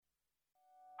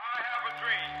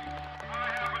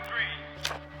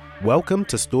Welcome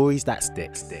to Stories That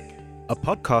Stick, a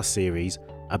podcast series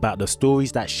about the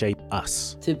stories that shape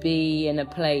us. To be in a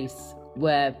place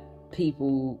where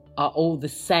people are all the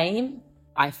same,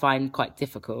 I find quite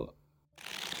difficult.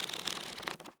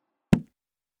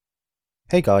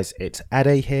 Hey guys, it's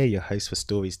Ade here, your host for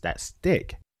Stories That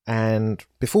Stick. And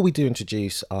before we do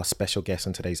introduce our special guest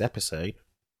on today's episode,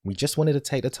 we just wanted to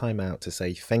take the time out to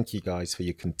say thank you guys for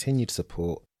your continued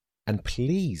support. And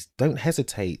please don't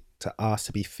hesitate to ask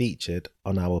to be featured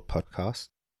on our podcast,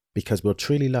 because we'll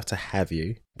truly love to have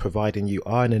you, providing you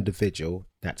are an individual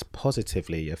that's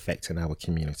positively affecting our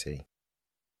community.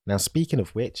 Now, speaking of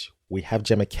which, we have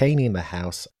Gemma Caney in the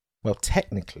house. Well,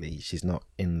 technically, she's not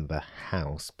in the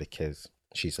house because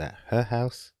she's at her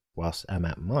house whilst I'm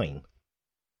at mine.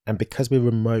 And because we're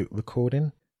remote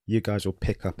recording, you guys will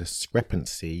pick up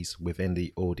discrepancies within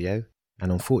the audio.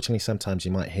 And unfortunately, sometimes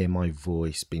you might hear my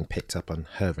voice being picked up on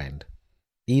her end.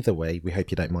 Either way, we hope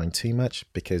you don't mind too much,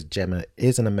 because Gemma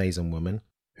is an amazing woman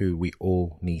who we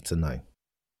all need to know.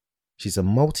 She's a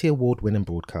multi-award winning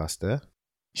broadcaster.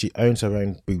 She owns her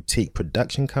own boutique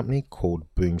production company called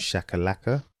Boom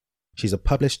Shakalaka. She's a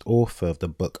published author of the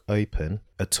book Open,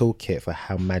 a toolkit for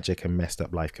how magic and messed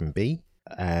up life can be,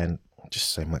 and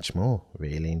just so much more,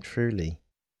 really and truly.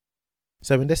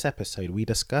 So in this episode, we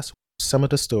discuss some of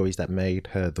the stories that made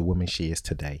her the woman she is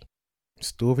today.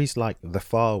 Stories like The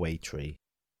Faraway Tree,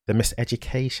 the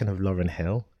miseducation of Lauryn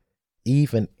Hill,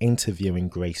 even interviewing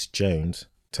Grace Jones,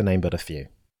 to name but a few.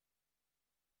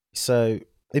 So,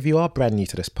 if you are brand new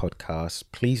to this podcast,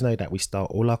 please know that we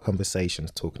start all our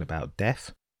conversations talking about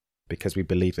death, because we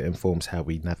believe it informs how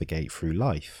we navigate through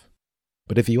life.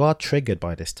 But if you are triggered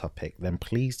by this topic, then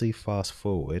please do fast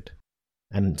forward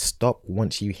and stop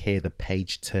once you hear the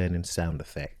page turning sound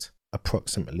effect,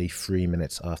 approximately 3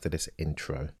 minutes after this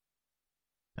intro.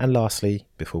 And lastly,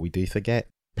 before we do forget,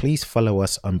 please follow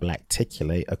us on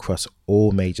Blackticulate across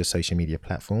all major social media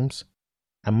platforms.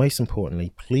 And most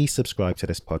importantly, please subscribe to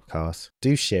this podcast.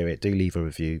 Do share it, do leave a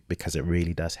review, because it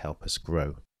really does help us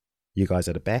grow. You guys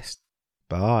are the best.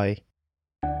 Bye.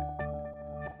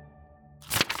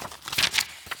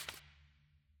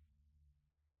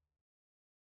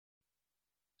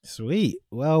 Sweet.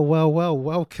 Well,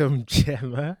 welcome,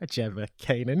 Gemma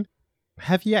Caney.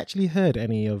 Have you actually heard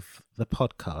any of the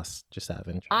podcasts, just out of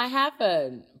interest? I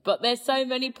haven't, but there's so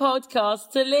many podcasts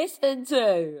to listen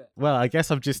to. Well, I guess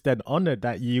I'm just then honoured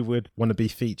that you would want to be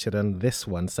featured on this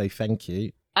one, so thank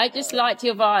you. I just liked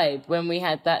your vibe when we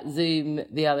had that Zoom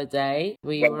the other day.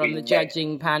 We were on the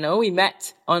judging panel. We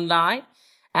met online.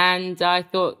 And I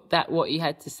thought that what you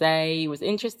had to say was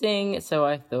interesting. So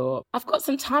I thought, I've got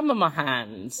some time on my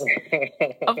hands.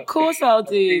 Of course I'll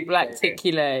do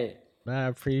Blackticulate. I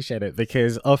appreciate it,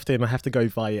 because often I have to go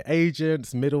via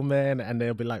agents, middlemen, and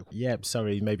they'll be like, yep,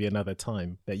 sorry, maybe another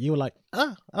time. But you were like,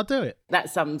 I'll do it.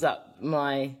 That sums up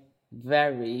my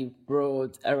very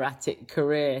broad, erratic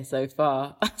career so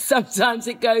far. Sometimes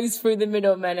it goes through the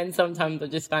middlemen and sometimes I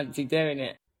just fancy doing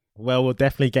it. Well, we'll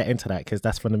definitely get into that, because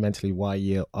that's fundamentally why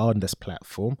you're on this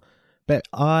platform. But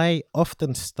I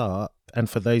often start, and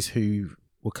for those who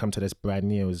will come to this brand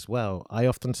new as well, I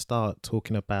often start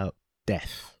talking about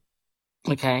death.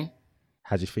 Okay.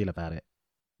 How do you feel about it?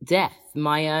 Death,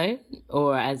 my own,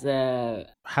 or as a...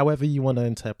 However you want to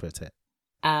interpret it.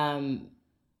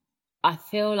 I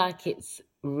feel like it's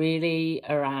really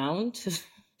around.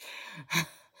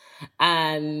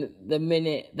 And the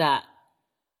minute that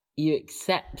you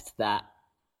accept that,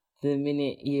 the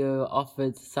minute you're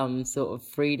offered some sort of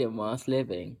freedom whilst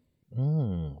living.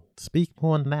 Speak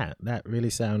more on that. That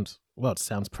really sounds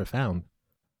profound.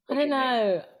 I don't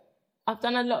know. I've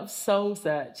done a lot of soul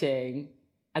searching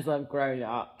as I've grown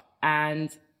up,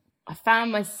 and I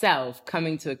found myself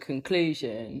coming to a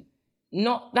conclusion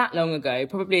not that long ago,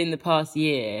 probably in the past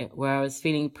year, where I was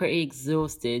feeling pretty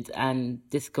exhausted and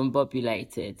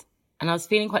discombobulated. And I was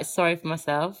feeling quite sorry for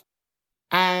myself.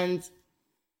 And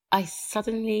I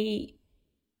suddenly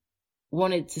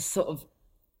wanted to sort of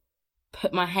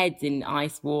put my head in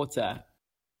ice water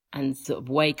and sort of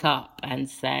wake up and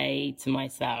say to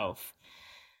myself,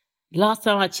 last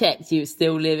time I checked, you were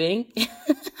still living.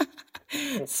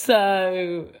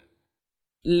 So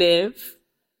live,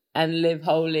 and live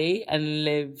wholly, and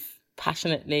live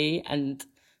passionately, and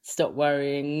stop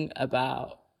worrying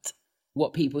about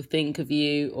what people think of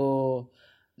you or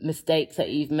mistakes that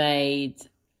you've made,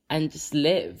 and just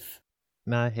live.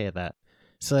 Now I hear that.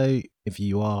 So if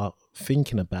you are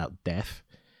thinking about death,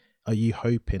 are you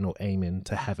hoping or aiming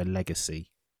to have a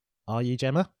legacy? Are you,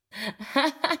 Gemma?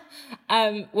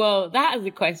 Well, that as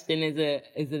a question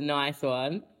is a nice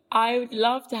one. I would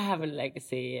love to have a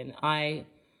legacy, and I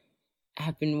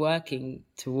have been working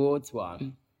towards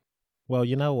one. Well,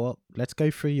 you know what? Let's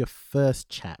go through your first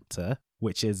chapter,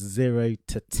 which is 0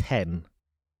 to 10.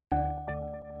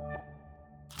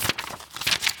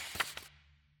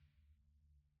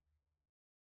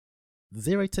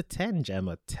 Zero to 10,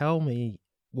 Gemma. Tell me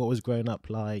what was growing up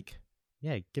like.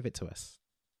 Yeah, give it to us.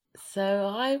 So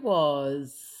I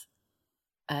was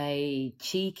a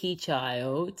cheeky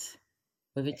child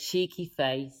with a cheeky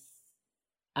face.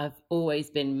 I've always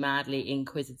been madly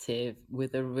inquisitive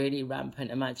with a really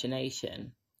rampant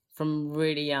imagination from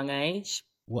really young age.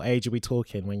 What age are we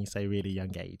talking when you say really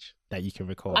young age that you can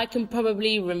recall? I can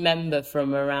probably remember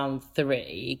from around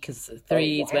 3, because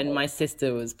 3 is when my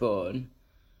sister was born.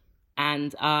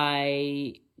 And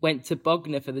I went to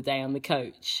Bognor for the day on the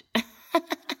coach.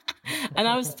 And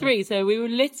I was 3, so we were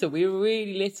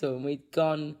really little, and we'd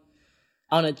gone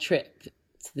on a trip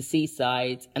to the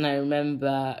seaside. And I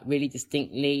remember really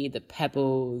distinctly the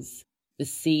pebbles, the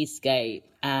seascape,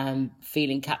 and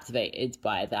feeling captivated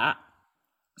by that.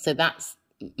 So that's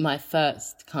my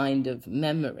first kind of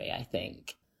memory, I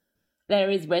think.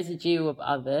 There is residue of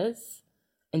others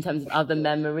in terms of other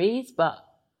memories, but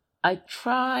I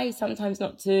try sometimes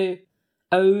not to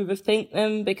overthink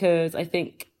them, because I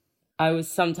think I was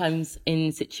sometimes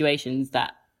in situations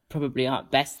that probably aren't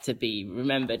best to be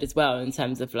remembered as well, in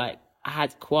terms of like, I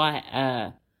had quite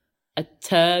a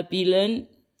turbulent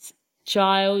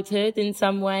childhood in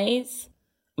some ways,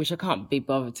 which I can't be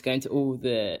bothered to go into all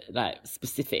the like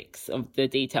specifics of the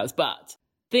details, but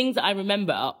things that I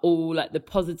remember are all like the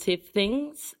positive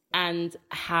things, and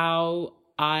how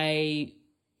I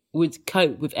would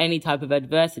cope with any type of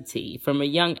adversity from a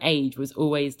young age was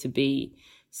always to be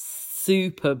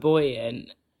super buoyant,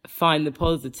 find the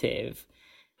positive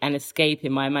and escape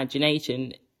in my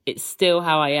imagination. It's still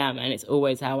how I am, and it's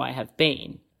always how I have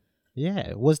been.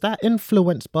 Yeah. Was that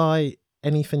influenced by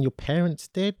anything your parents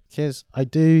did? Because I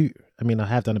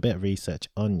have done a bit of research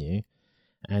on you,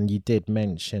 and you did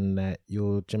mention that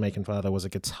your Jamaican father was a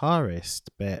guitarist,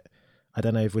 but I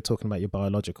don't know if we're talking about your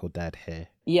biological dad here.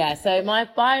 Yeah, so my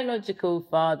biological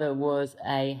father was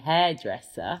a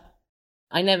hairdresser.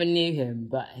 I never knew him,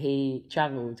 but he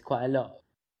travelled quite a lot.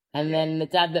 And then the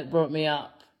dad that brought me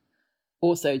up,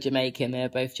 also Jamaican, they're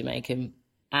both Jamaican,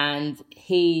 and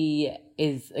he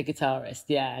is a guitarist,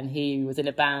 yeah, and he was in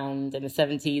a band in the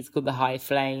 70s called the High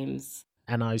Flames.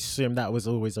 And I assume that was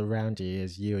always around you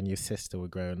as you and your sister were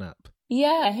growing up.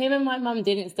 Yeah, him and my mum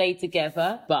didn't stay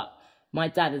together, but my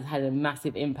dad has had a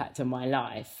massive impact on my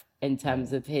life in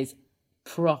terms of his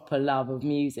proper love of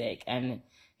music, and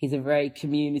he's a very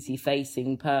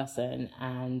community-facing person.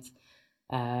 And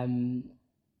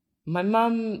my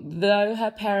mum, though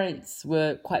her parents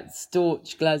were quite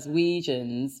staunch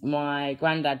Glaswegians, my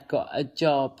granddad got a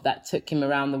job that took him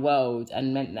around the world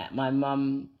and meant that my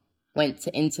mum went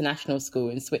to international school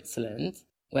in Switzerland,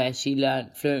 where she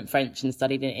learnt fluent French and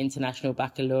studied an international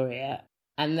baccalaureate.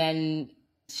 And then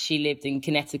she lived in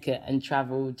Connecticut and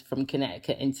travelled from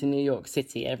Connecticut into New York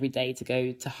City every day to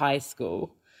go to high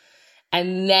school.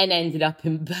 And then ended up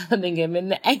in Birmingham in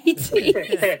the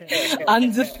 80s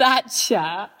under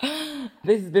Thatcher.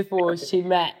 This is before she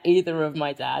met either of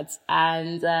my dads.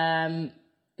 And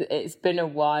it's been a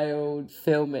wild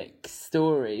filmic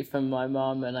story from my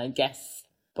mum, and I guess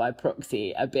by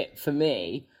proxy a bit for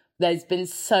me. There's been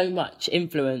so much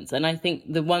influence, and I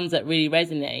think the ones that really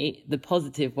resonate, the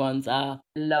positive ones, are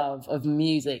love of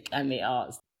music and the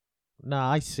arts. No,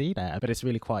 I see that, but it's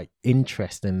really quite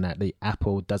interesting that the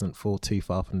apple doesn't fall too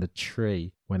far from the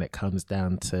tree when it comes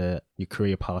down to your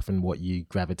career path and what you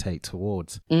gravitate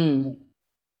towards. Okay,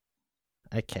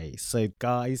 so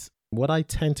guys, what I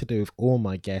tend to do with all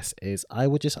my guests is I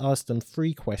would just ask them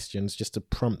 3 questions just to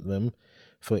prompt them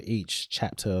for each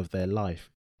chapter of their life.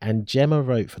 And Gemma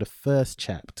wrote for the first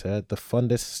chapter, the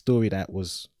fondest story that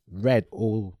was read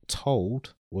or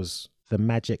told was the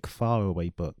Magic Faraway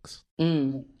books.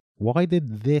 Why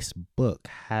did this book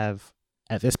have,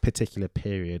 at this particular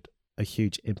period, a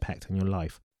huge impact on your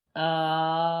life?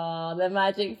 The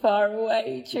Magic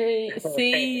Faraway Tree.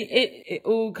 See, it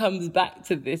all comes back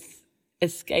to this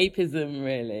escapism,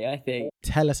 really, I think.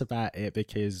 Tell us about it,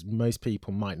 because most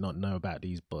people might not know about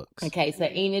these books. Okay, so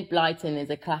Enid Blyton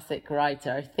is a classic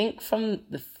writer, I think from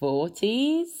the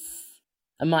 40s.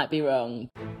 I might be wrong.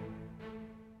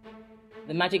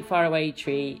 The Magic Faraway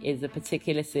Tree is a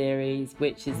particular series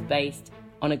which is based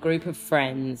on a group of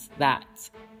friends that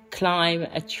climb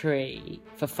a tree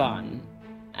for fun.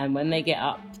 And when they get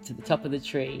up to the top of the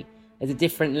tree, there's a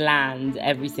different land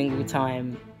every single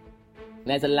time.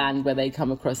 There's a land where they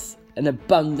come across an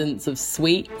abundance of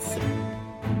sweets.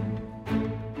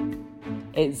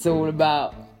 It's all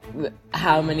about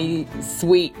how many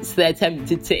sweets they're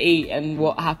tempted to eat and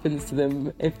what happens to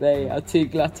them if they are too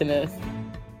gluttonous.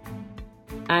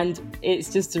 And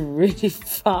it's just a really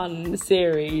fun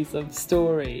series of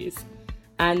stories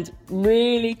and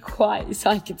really quite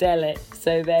psychedelic.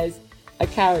 So there's a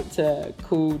character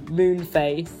called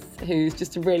Moonface, who's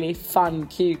just a really fun,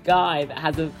 cute guy that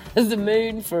has a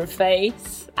moon for a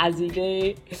face, as you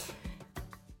do.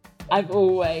 I've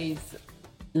always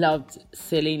loved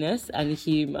silliness and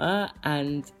humour,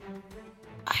 and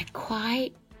I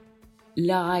quite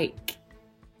like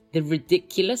the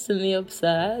ridiculous and the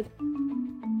absurd.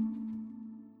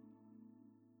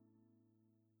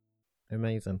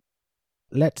 Amazing.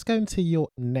 Let's go into your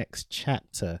next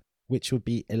chapter, which would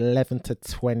be 11 to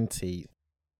 20.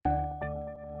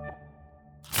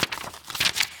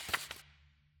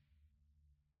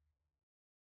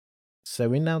 So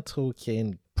we're now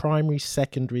talking primary,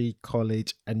 secondary,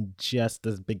 college, and just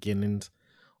as beginnings,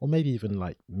 or maybe even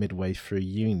like midway through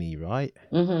uni, right?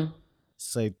 Mm-hmm.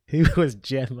 So who was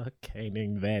Gemma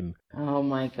Caning then? Oh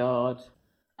my God.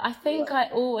 I think I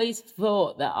always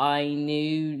thought that I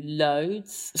knew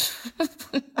loads.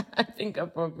 I think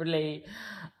I've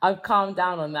calmed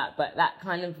down on that, but that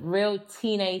kind of real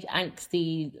teenage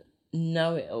angsty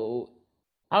know-it-all.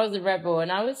 I was a rebel,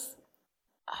 and I was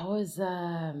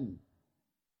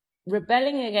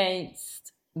rebelling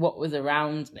against what was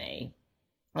around me.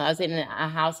 I was in a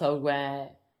household where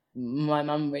my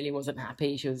mum really wasn't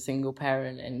happy. She was a single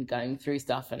parent and going through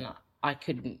stuff, and I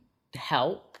couldn't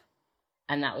help.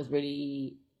 And that was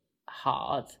really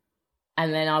hard.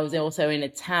 And then I was also in a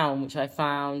town which I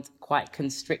found quite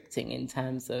constricting in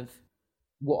terms of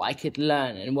what I could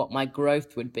learn and what my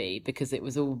growth would be, because it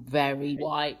was all very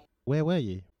white. Where were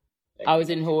you? I was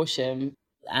in Horsham,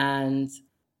 and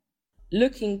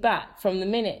looking back from the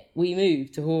minute we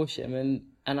moved to Horsham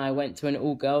and I went to an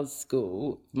all-girls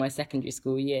school for my secondary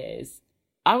school years,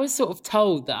 I was sort of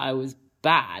told that I was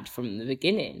bad from the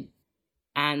beginning.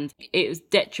 And it was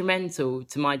detrimental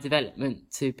to my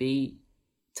development to be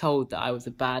told that I was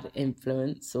a bad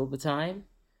influence all the time,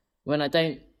 when I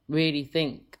don't really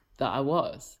think that I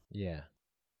was. Yeah.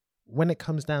 When it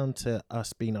comes down to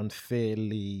us being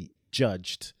unfairly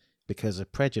judged because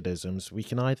of prejudices, we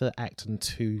can either act in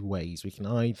two ways. We can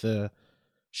either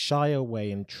shy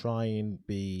away and try and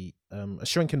be a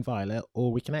shrinking violet,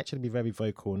 or we can actually be very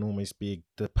vocal and almost be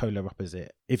the polar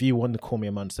opposite. If you want to call me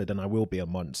a monster, then I will be a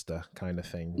monster, kind of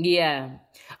thing. Yeah.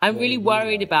 I'm really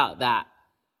worried about that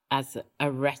as a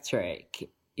rhetoric,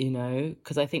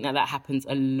 because I think that happens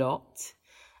a lot.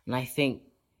 And I think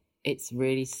it's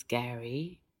really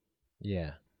scary.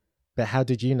 Yeah. But how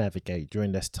did you navigate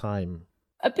during this time?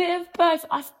 A bit of both.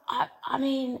 I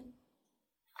mean,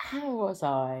 How was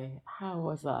I?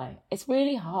 It's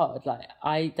really hard.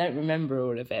 I don't remember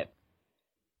all of it.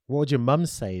 What would your mum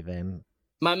say then?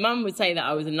 My mum would say that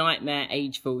I was a nightmare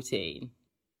age 14.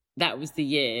 That was the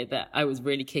year that I was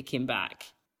really kicking back.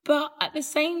 But at the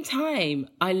same time,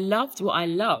 I loved what I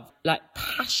loved,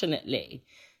 passionately.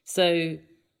 So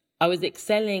I was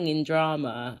excelling in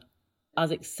drama. I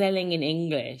was excelling in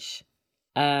English.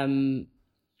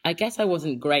 I guess I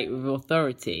wasn't great with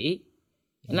authority.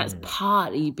 And that's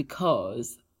partly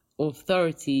because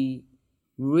authority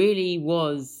really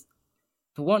was,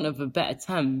 for want of a better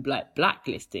term,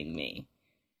 blacklisting me.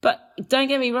 But don't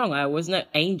get me wrong, I was no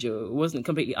angel. It wasn't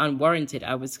completely unwarranted.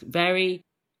 I was very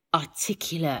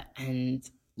articulate and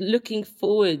looking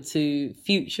forward to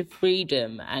future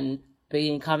freedom and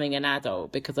becoming an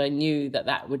adult, because I knew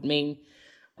that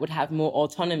would have more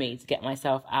autonomy to get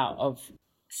myself out of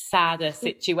sadder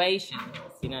situations,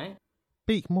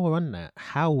 Speak more on that.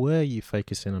 How were you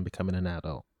focusing on becoming an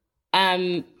adult?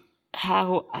 Say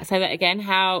that again.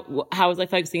 How was I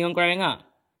focusing on growing up?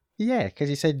 Yeah, because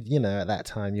you said, at that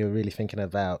time you were really thinking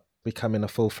about becoming a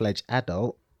full-fledged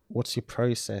adult. What's your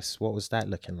process? What was that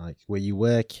looking like? Were you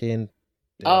working?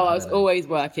 I was always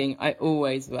working.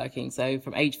 So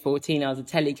from age 14, I was a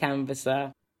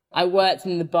telecanvasser. I worked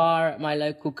in the bar at my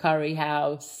local curry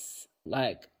house,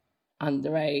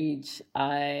 underage.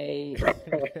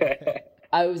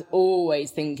 I was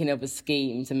always thinking of a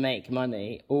scheme to make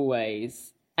money,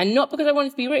 always. And not because I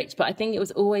wanted to be rich, but I think it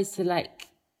was always to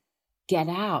get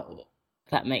out,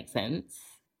 if that makes sense.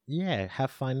 Yeah,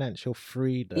 have financial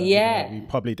freedom. Yeah. You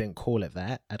probably didn't call it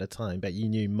that at the time, but you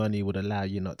knew money would allow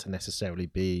you not to necessarily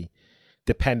be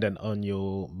dependent on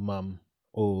your mum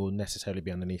or necessarily be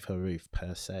underneath her roof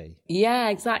per se. Yeah,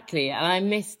 exactly. And I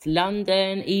missed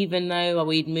London, even though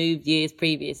we'd moved years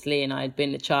previously and I'd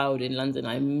been a child in London.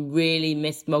 I really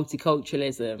missed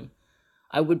multiculturalism.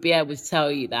 I would be able to tell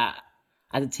you that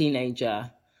as a teenager.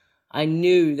 I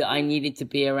knew that I needed to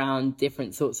be around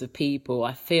different sorts of people.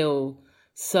 I feel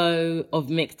so of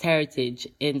mixed heritage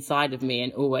inside of me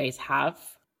and always have.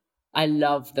 I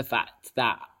love the fact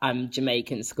that I'm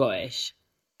Jamaican Scottish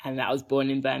and that I was born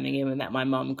in Birmingham and that my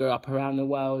mum grew up around the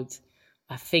world.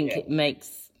 I think it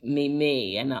makes me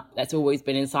me, and that's always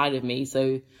been inside of me.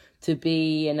 So to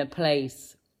be in a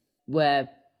place where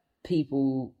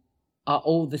people are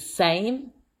all the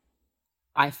same,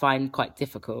 I find quite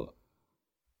difficult.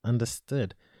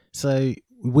 Understood. So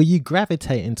were you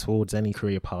gravitating towards any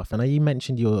career path? I know you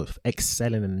mentioned you're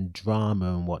excelling in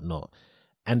drama and whatnot.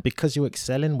 And because you're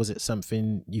excelling, was it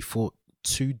something you thought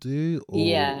to do? Or...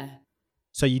 Yeah.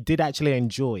 So you did actually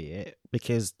enjoy it,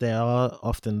 because there are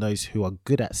often those who are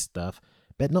good at stuff,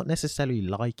 but not necessarily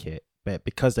like it. But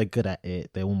because they're good at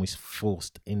it, they're almost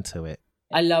forced into it.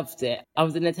 I loved it. I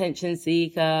was an attention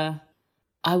seeker.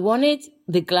 I wanted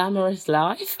the glamorous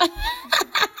life.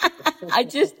 I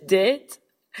just did.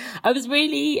 I was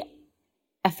really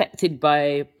affected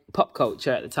by pop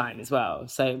culture at the time as well.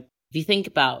 So if you think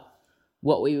about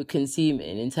what we were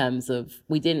consuming in terms of,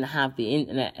 we didn't have the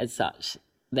internet as such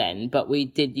then, but we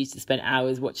did used to spend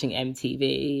hours watching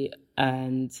MTV,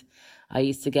 and I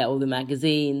used to get all the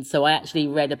magazines. So I actually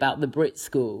read about the Brit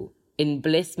School in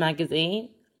Bliss magazine.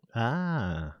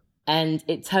 Ah. And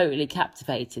it totally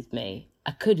captivated me.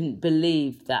 I couldn't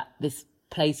believe that this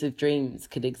place of dreams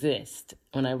could exist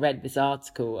when I read this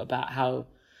article about how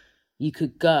you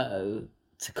could go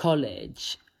to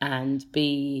college and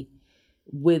be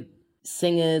with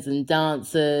singers and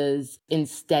dancers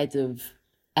instead of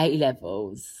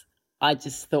A-levels. I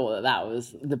just thought that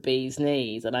was the bee's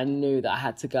knees, and I knew that I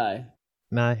had to go.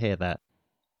 Now I hear that.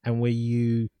 And were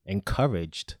you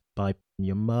encouraged by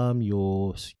your mum,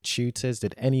 your tutors?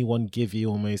 Did anyone give you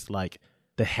almost like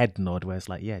the head nod where it's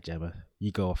like, yeah, Gemma,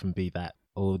 you go off and be that?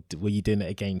 Or were you doing it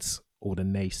against all the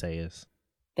naysayers?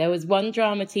 There was one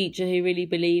drama teacher who really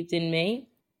believed in me.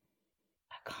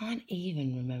 I can't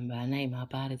even remember her name. How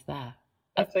bad is that?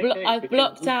 I've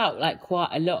blocked out like quite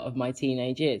a lot of my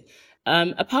teenage years.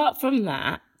 Apart from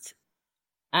that,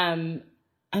 I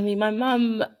mean, my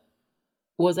mum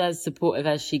was as supportive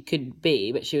as she could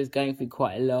be, but she was going through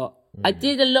quite a lot. I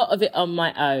did a lot of it on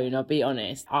my own, I'll be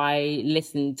honest. I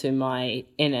listened to my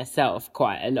inner self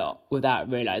quite a lot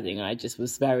without realising. I just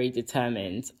was very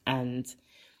determined and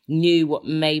knew what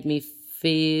made me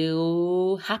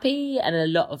feel happy. And a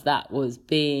lot of that was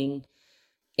being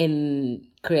in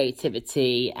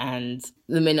creativity. And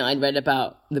the minute I'd read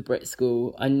about the Brit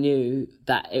School, I knew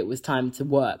that it was time to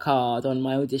work hard on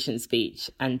my audition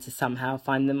speech and to somehow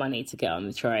find the money to get on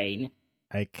the train.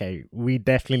 Okay, we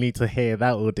definitely need to hear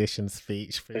that audition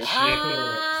speech for sure.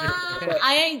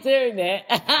 I ain't doing it.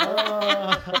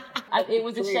 It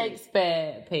was a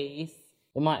Shakespeare piece.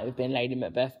 It might have been Lady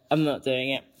Macbeth. I'm not doing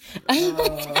it.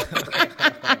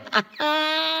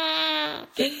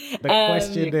 The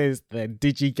question is then,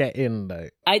 did you get in though?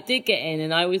 I did get in,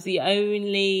 and I was the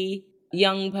only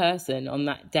young person on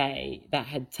that day that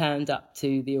had turned up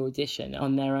to the audition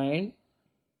on their own.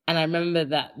 And I remember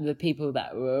that the people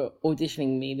that were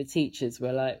auditioning me, the teachers,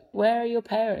 were like, where are your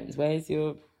parents? Where's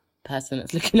your person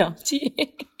that's looking after you?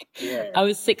 Yeah. I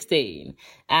was 16.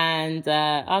 And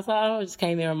I was like, I just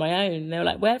came here on my own. And they were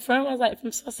like, where from? I was like,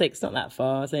 from Sussex, not that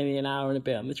far. It's only an hour and a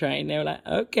bit on the train. They were like,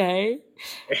 okay.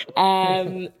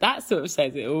 That sort of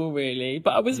says it all, really.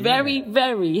 But I was very,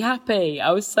 very happy.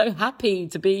 I was so happy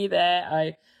to be there.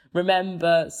 I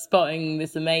remember spotting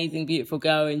this amazing, beautiful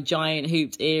girl in giant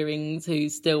hooped earrings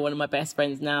who's still one of my best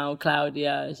friends now,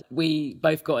 Claudia. We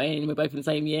both got in. We're both in the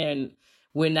same year, and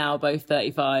we're now both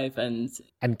 35 and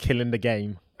killing the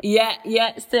game.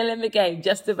 Yeah, still in the game,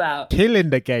 just about. Killing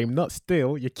the game, not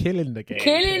still. You're killing the game.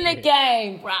 Killing the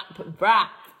game, rap.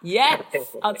 Yes,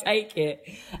 I'll take it.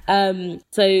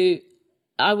 So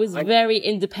I was very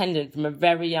independent from a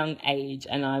very young age,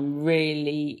 and I'm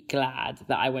really glad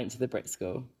that I went to the Brit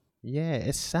School. Yeah,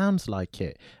 it sounds like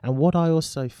it. And what I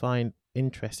also find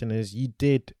interesting is you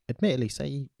did, admittedly,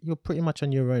 say you're pretty much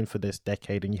on your own for this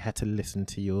decade, and you had to listen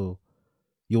to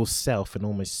yourself and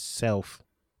almost self,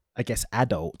 I guess,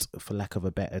 adult, for lack of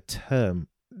a better term.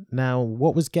 Now,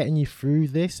 what was getting you through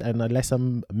this, and unless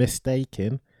I'm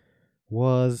mistaken,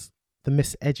 was The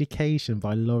Miseducation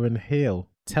by Lauryn Hill.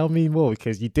 Tell me more,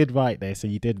 because you did write this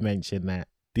and you did mention that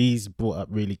these brought up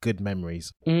really good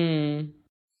memories.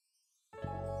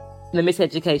 The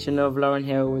Miseducation of Lauryn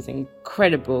Hill was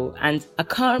incredible. And I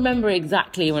can't remember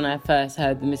exactly when I first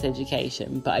heard The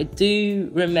Miseducation, but I do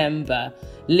remember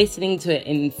listening to it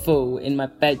in full in my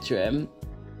bedroom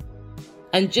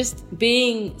and just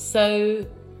being so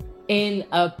in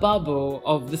a bubble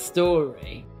of the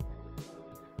story.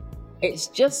 It's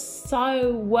just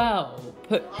so well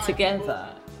put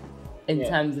together in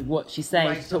terms of what she's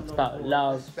saying. She talks about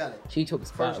love, she talks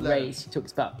about race, she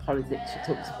talks about politics,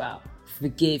 she talks about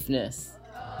forgiveness.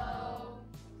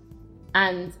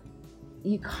 And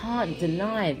you can't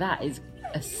deny that is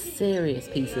a serious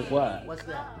piece of work. What's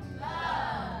that?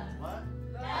 What?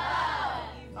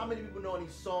 How many people know any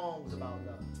songs about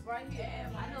love? Right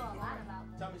here. I know a lot about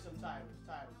that. Tell me some titles.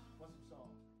 What's some songs?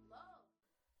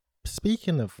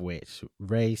 Speaking of which,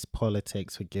 race,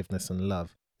 politics, forgiveness, and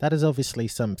love, that is obviously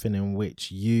something in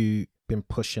which you've been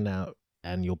pushing out,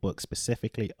 and your book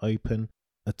specifically, Open,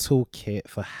 a toolkit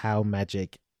for how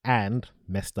magic and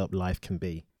messed up life can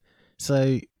be.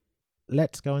 So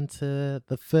let's go into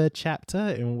the third chapter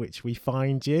in which we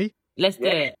find you. Let's do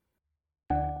it.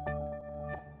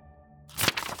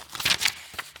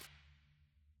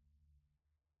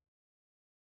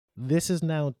 This is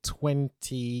now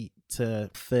 20 to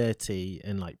 30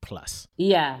 and like plus.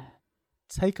 Yeah.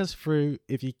 Take us through,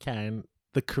 if you can,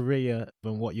 the career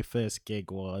and what your first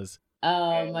gig was.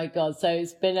 Oh my God. So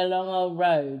it's been a long old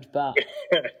road, but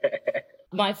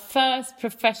my first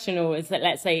professional is,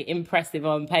 let's say, impressive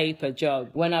on paper job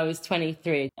when I was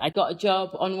 23. I got a job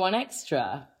on One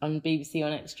Extra, on BBC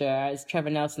One Extra, as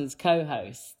Trevor Nelson's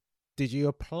co-host. Did you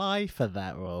apply for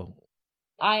that role?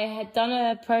 I had done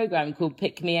a programme called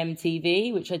Pick Me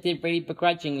MTV, which I did really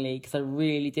begrudgingly because I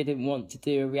really didn't want to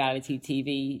do a reality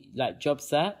TV like job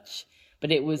search.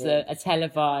 But it was a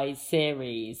televised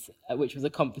series, which was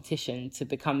a competition to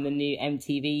become the new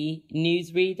MTV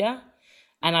newsreader.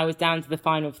 And I was down to the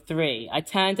final 3. I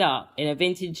turned up in a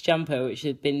vintage jumper, which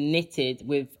had been knitted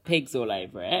with pigs all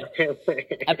over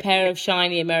it, a pair of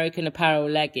shiny American Apparel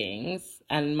leggings,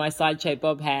 and my sideshow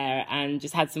bob hair, and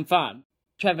just had some fun.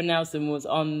 Trevor Nelson was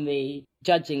on the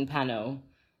judging panel,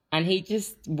 and he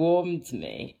just warmed to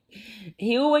me.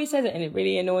 He always says it, and it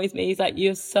really annoys me. He's like,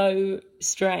 "You're so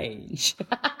strange."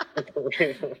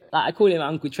 Like, I call him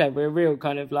Uncle Trevor, a real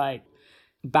kind of like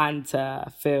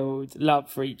banter-filled love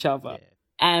for each other.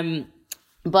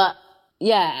 But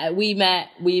yeah, we met,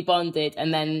 we bonded,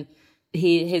 and then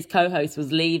his co-host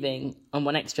was leaving on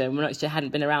One Extra, and One Extra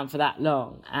hadn't been around for that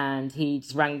long, and he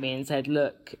just rang me and said,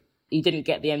 "Look, you didn't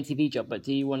get the MTV job, but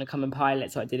do you want to come and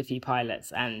pilot?" So I did a few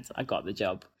pilots, and I got the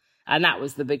job, and that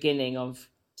was the beginning of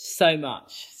so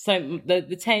much. So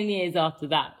the 10 years after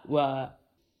that were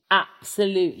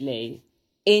absolutely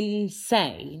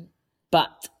insane,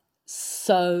 but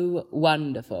so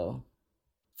wonderful.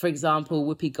 For example,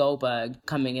 Whoopi Goldberg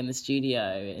coming in the studio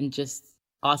and just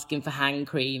asking for hand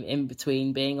cream in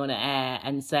between being on air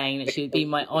and saying that she would be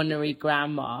my honorary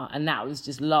grandma. And that was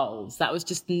just lols. That was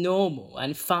just normal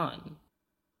and fun.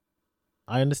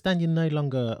 I understand you're no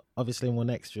longer obviously in One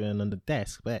Extra and on the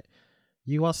desk, but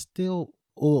you are still,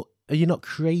 or are you not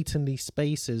creating these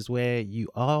spaces where you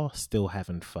are still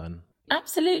having fun?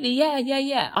 Absolutely.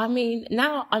 Yeah. I mean,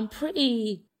 now I'm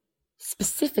pretty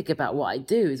specific about what I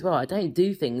do as well. I don't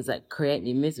do things that create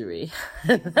me misery.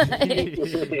 Because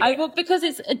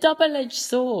it's a double-edged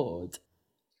sword.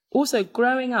 Also,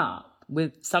 growing up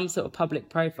with some sort of public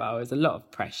profile is a lot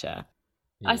of pressure.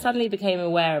 Yeah. I suddenly became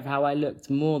aware of how I looked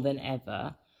more than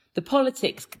ever. The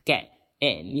politics get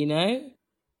in, you know?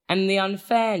 And the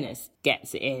unfairness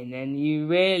gets in, and you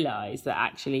realise that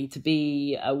actually to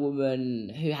be a woman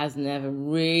who has never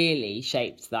really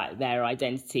shaped their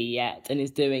identity yet and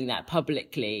is doing that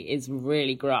publicly is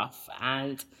really gruff,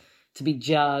 and to be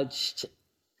judged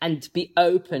and to be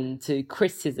open to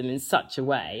criticism in such a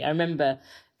way. I remember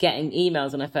getting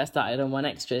emails when I first started on One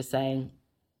Extra saying,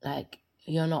 like,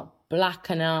 "You're not black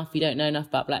enough, you don't know enough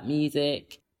about black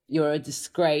music. You're a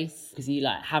disgrace because you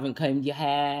like haven't combed your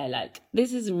hair." Like,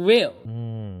 this is real.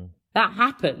 That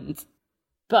happened.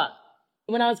 But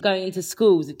when I was going into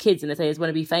schools with kids and they say, "I just want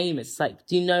to be famous," it's like,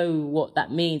 do you know what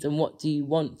that means and what do you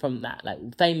want from that?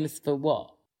 Like, famous for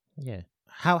what? Yeah.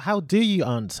 How do you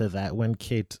answer that when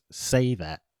kids say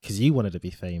that? Because you wanted to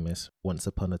be famous once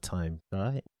upon a time,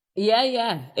 right?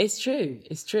 Yeah. It's true.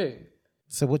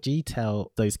 So what do you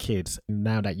tell those kids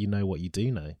now that you know what you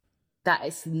do know? That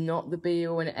it's not the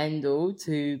be-all and end-all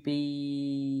to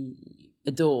be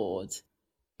adored.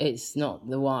 It's not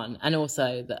the one. And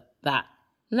also that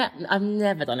I've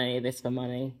never done any of this for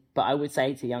money, but I would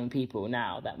say to young people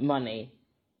now that money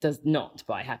does not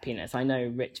buy happiness. I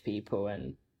know rich people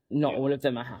and not all of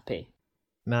them are happy.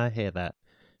 No, I hear that.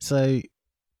 So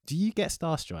do you get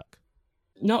starstruck?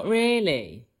 Not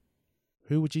really.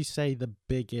 Who would you say the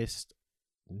biggest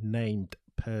named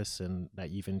person that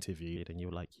you've interviewed and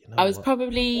you're like, you know, I was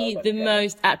probably the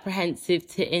most apprehensive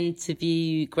to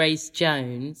interview Grace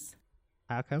Jones.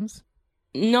 How comes?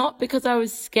 Not because I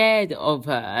was scared of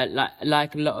her,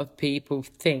 like a lot of people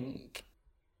think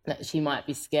that she might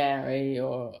be scary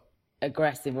or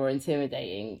aggressive or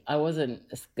intimidating. I wasn't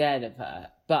scared of her,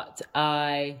 but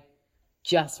I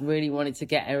just really wanted to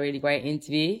get a really great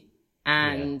interview.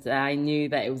 And I knew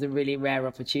that it was a really rare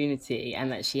opportunity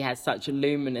and that she had such a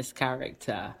luminous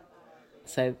character.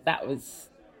 So that was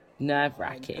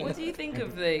nerve-wracking. What do you think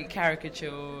of the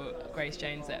caricature Grace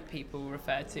Jones that people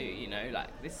refer to, you know,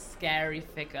 like this scary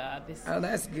figure, this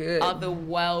that's good.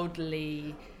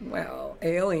 otherworldly... Well,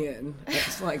 alien.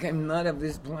 It's like I'm not of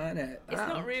this planet. It's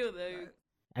not real, though.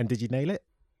 And did you nail it?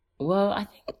 Well,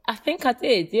 I think I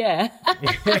did, yeah.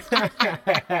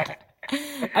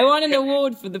 I won an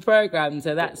award for the programme,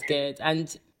 so that's good.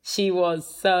 And she was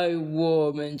so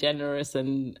warm and generous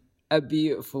and a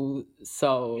beautiful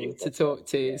soul to talk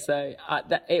to. So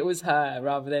it was her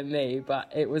rather than me,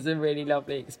 but it was a really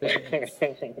lovely experience.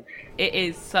 It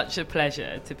is such a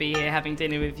pleasure to be here having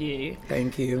dinner with you.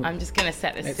 Thank you. I'm just going to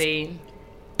set the scene.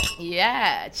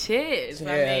 Yeah, cheers. I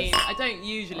mean, I don't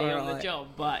usually on the job,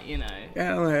 but, you know.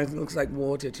 Yeah, well, it looks like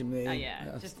water to me.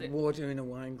 Yeah, just water in a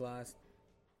wine glass.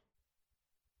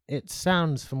 It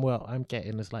sounds from what I'm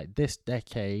getting as like this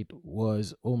decade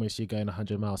was almost you going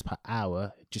 100 miles per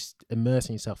hour, just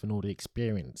immersing yourself in all the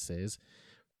experiences.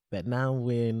 But now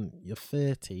we're in your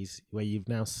 30s where you've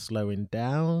now slowing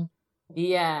down.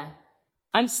 Yeah.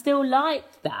 I'm still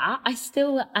like that. I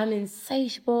still am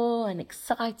insatiable and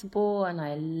excitable and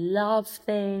I love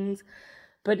things.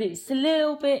 But it's a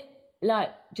little bit like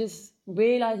just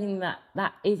realizing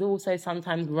that is also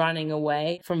sometimes running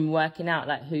away from working out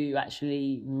like who you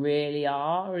actually really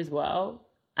are as well.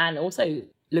 And also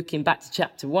looking back to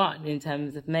chapter 1 in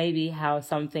terms of maybe how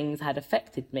some things had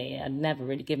affected me. I'd never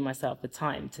really given myself the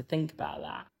time to think about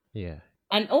that. Yeah.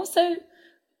 And also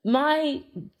my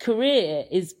career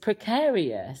is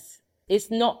precarious.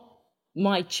 It's not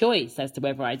my choice as to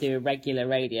whether I do a regular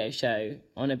radio show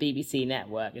on a BBC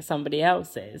network. It's somebody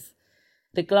else's.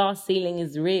 The glass ceiling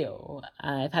is real.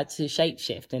 I've had to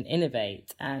shapeshift and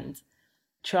innovate and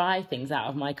try things out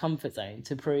of my comfort zone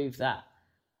to prove that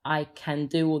I can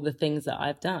do all the things that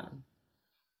I've done.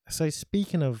 So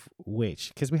speaking of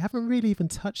which, because we haven't really even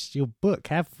touched your book,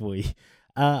 have we?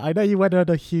 I know you went on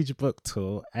a huge book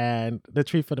tour, and the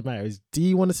truth of the matter is, do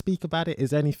you want to speak about it?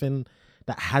 Is there anything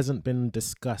that hasn't been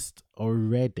discussed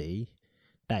already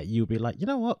that you'll be like, you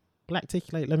know what,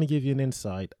 Blacticulate, let me give you an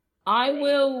insight? I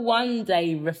will one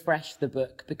day refresh the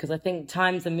book because I think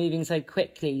times are moving so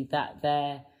quickly that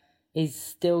there is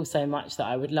still so much that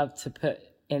I would love to put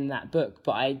in that book.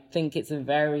 But I think it's a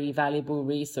very valuable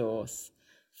resource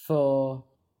for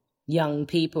young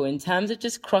people in terms of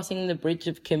just crossing the bridge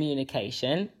of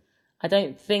communication. I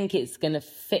don't think it's going to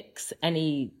fix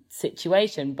any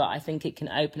situation, but I think it can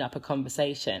open up a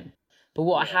conversation. But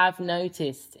what I have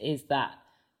noticed is that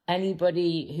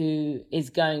anybody who is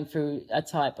going through a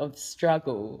type of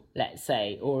struggle, let's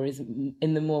say, or is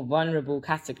in the more vulnerable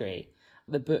category,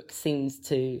 the book seems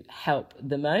to help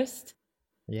the most.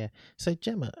 Yeah. So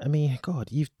Gemma, I mean, God,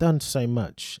 you've done so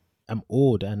much. I'm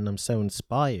awed and I'm so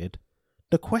inspired.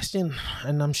 The question,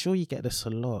 and I'm sure you get this a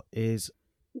lot, is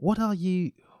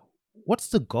what's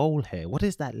the goal here? What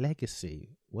is that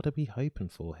legacy? What are we hoping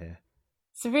for here?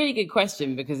 It's a really good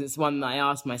question because it's one that I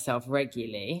ask myself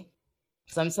regularly.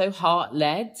 Because I'm so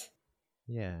heart-led.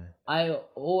 Yeah. I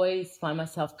always find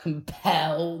myself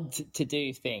compelled to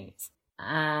do things.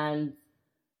 And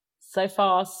so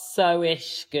far,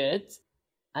 so-ish good.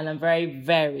 And I'm very,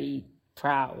 very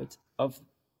proud of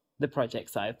the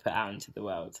projects that I've put out into the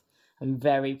world. I'm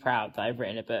very proud that I've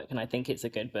written a book and I think it's a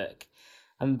good book.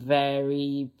 I'm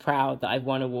very proud that I've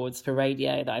won awards for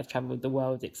radio, that I've travelled the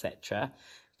world, etc.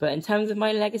 But in terms of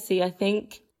my legacy, I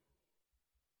think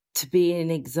to be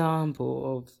an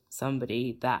example of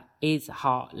somebody that is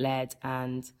heart-led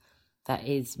and that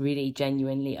is really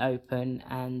genuinely open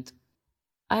and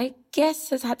I guess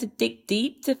has had to dig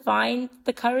deep to find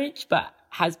the courage, but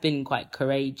has been quite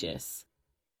courageous.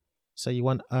 So you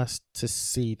want us to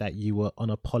see that you were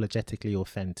unapologetically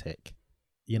authentic,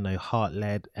 you know,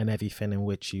 heart-led and everything in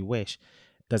which you wish.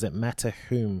 Does it matter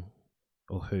whom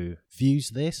or who views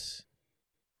this?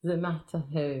 Does it matter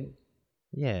who?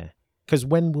 Yeah. Because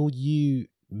when will you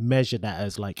measure that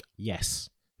as like, yes,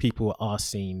 people are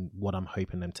seeing what I'm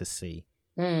hoping them to see?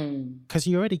 Because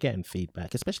you're already getting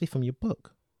feedback, especially from your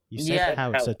book. You said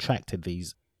how it's attracted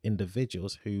these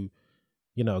individuals who,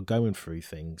 you know, are going through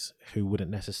things who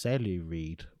wouldn't necessarily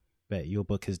read, but your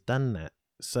book has done that.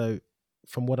 So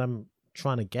from what I'm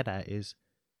trying to get at is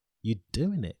you're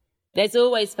doing it. There's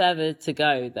always further to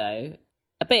go, though.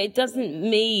 But it doesn't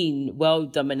mean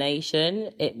world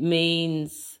domination. It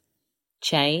means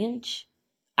change,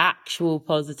 actual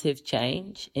positive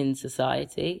change in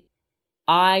society.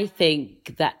 I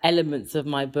think that elements of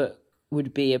my book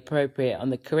would be appropriate on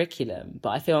the curriculum, but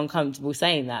I feel uncomfortable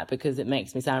saying that because it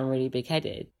makes me sound really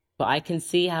big-headed. But I can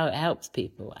see how it helps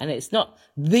people. And it's not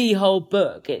the whole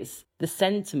book, it's the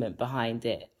sentiment behind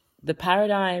it. The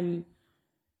paradigm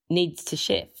needs to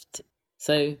shift.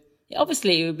 So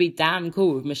obviously it would be damn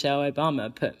cool if Michelle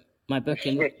Obama put my book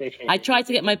in. I tried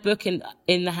to get my book in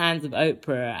the hands of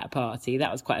Oprah at a party.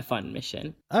 That was quite a fun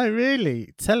mission. Oh,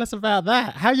 really? Tell us about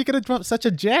that. How are you going to drop such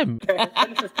a gem?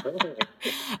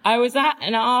 I was at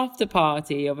an after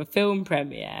party of a film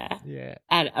premiere. Yeah.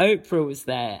 And Oprah was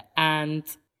there. And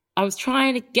I was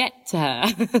trying to get to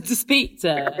her to speak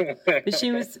to her. But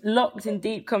she was locked in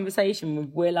deep conversation with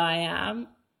will.i.am.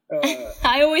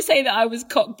 I always say that I was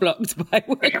cock-blocked by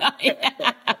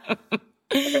will.i.am.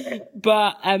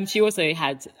 But she also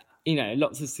had,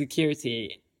 lots of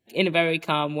security in a very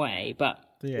calm way. But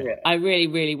Yeah. I really,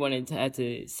 really wanted her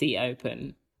to see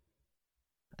open.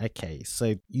 Okay,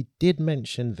 so you did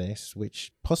mention this,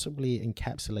 which possibly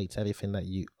encapsulates everything that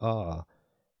you are.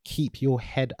 Keep your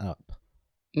head up.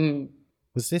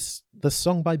 Was this the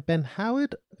song by Ben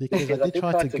Howard? Because I did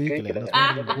try to Google it and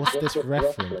I was wondering, what's this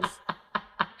reference?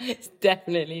 It's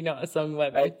definitely not a song by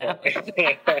Ben Howard.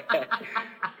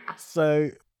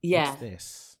 So, Yeah. what's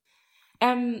this?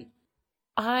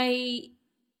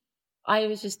 I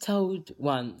was just told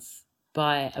once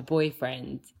by a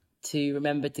boyfriend to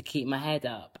remember to keep my head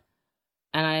up.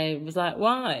 And I was like,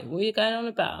 why? What are you going on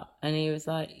about? And he was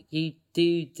like, you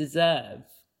do deserve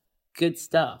good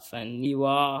stuff and you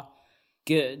are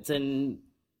good. And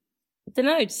I don't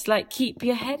know, just like keep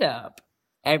your head up.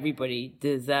 Everybody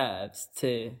deserves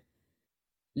to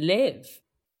live.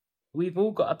 We've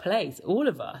all got a place, all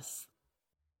of us.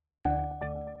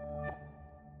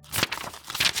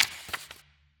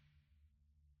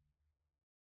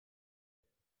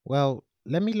 Well,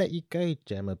 let me let you go,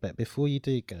 Gemma, but before you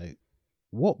do go,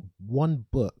 what one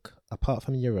book, apart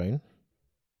from your own,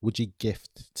 would you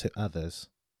gift to others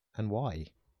and why?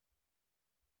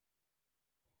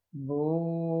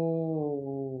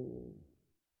 Oh.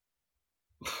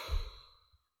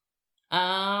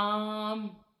 I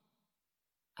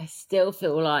still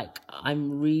feel like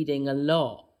I'm reading a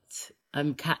lot.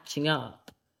 I'm catching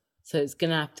up. So it's going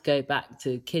to have to go back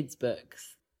to kids'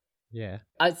 books. Yeah.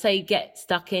 I'd say get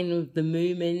stuck in with the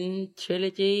Moomin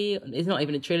trilogy. It's not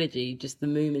even a trilogy, just the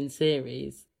Moomin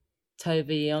series. Tove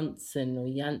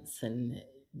Jansson,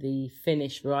 the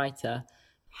Finnish writer,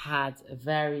 had a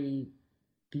very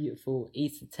beautiful,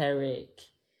 esoteric,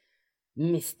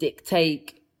 mystic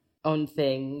take on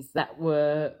things that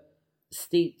were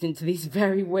steeped into these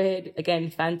very weird, again,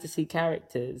 fantasy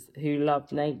characters who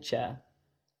loved nature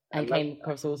and came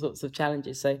across all sorts of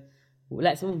challenges. So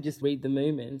let's all just read the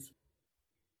Moomins.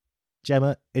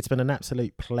 Gemma, it's been an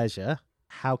absolute pleasure.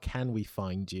 How can we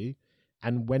find you?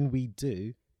 And when we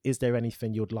do, is there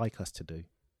anything you'd like us to do?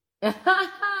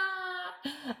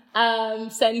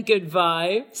 Send good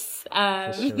vibes.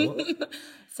 For sure.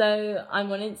 So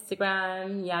I'm on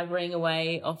Instagram, yabbering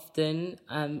away often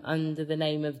under the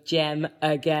name of Gem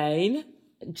Again,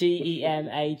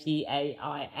 GEMAGAIN.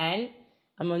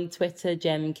 I'm on Twitter,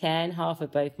 Gem Ken, half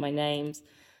of both my names.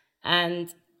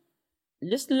 And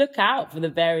just look out for the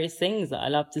various things that I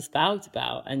love to spout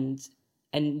about and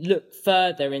look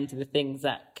further into the things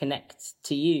that connect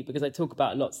to you, because I talk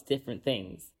about lots of different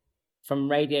things,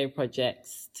 from radio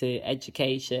projects to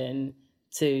education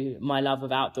to my love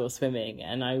of outdoor swimming.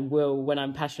 And I will, when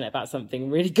I'm passionate about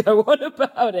something, really go on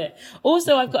about it.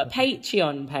 Also, I've got a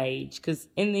Patreon page because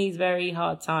in these very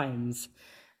hard times,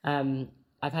 I've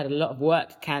had a lot of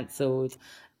work cancelled.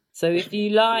 So if you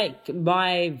like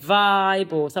my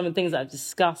vibe or some of the things that I've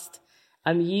discussed,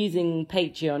 I'm using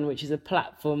Patreon, which is a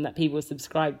platform that people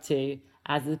subscribe to,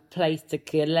 as a place to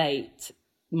collate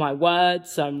my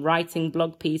words. So I'm writing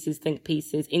blog pieces, think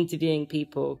pieces, interviewing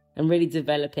people, and really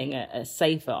developing a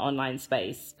safer online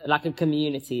space, like a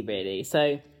community, really.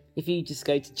 So if you just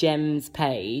go to Gem's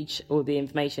page, all the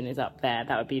information is up there.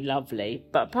 That would be lovely.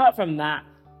 But apart from that,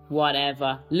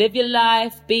 whatever. Live your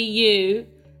life, be you,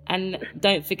 and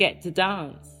don't forget to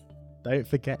dance. Don't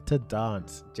forget to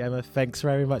dance. Gemma, thanks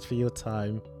very much for your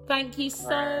time. Thank you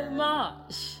so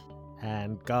much.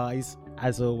 And guys,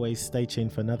 as always, stay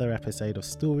tuned for another episode of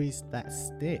Stories That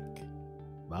Stick.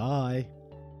 Bye.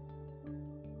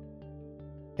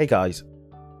 Hey guys,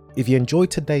 if you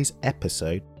enjoyed today's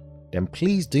episode, then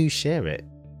please do share it.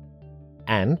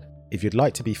 And if you'd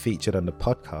like to be featured on the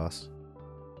podcast,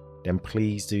 then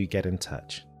please do get in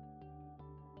touch.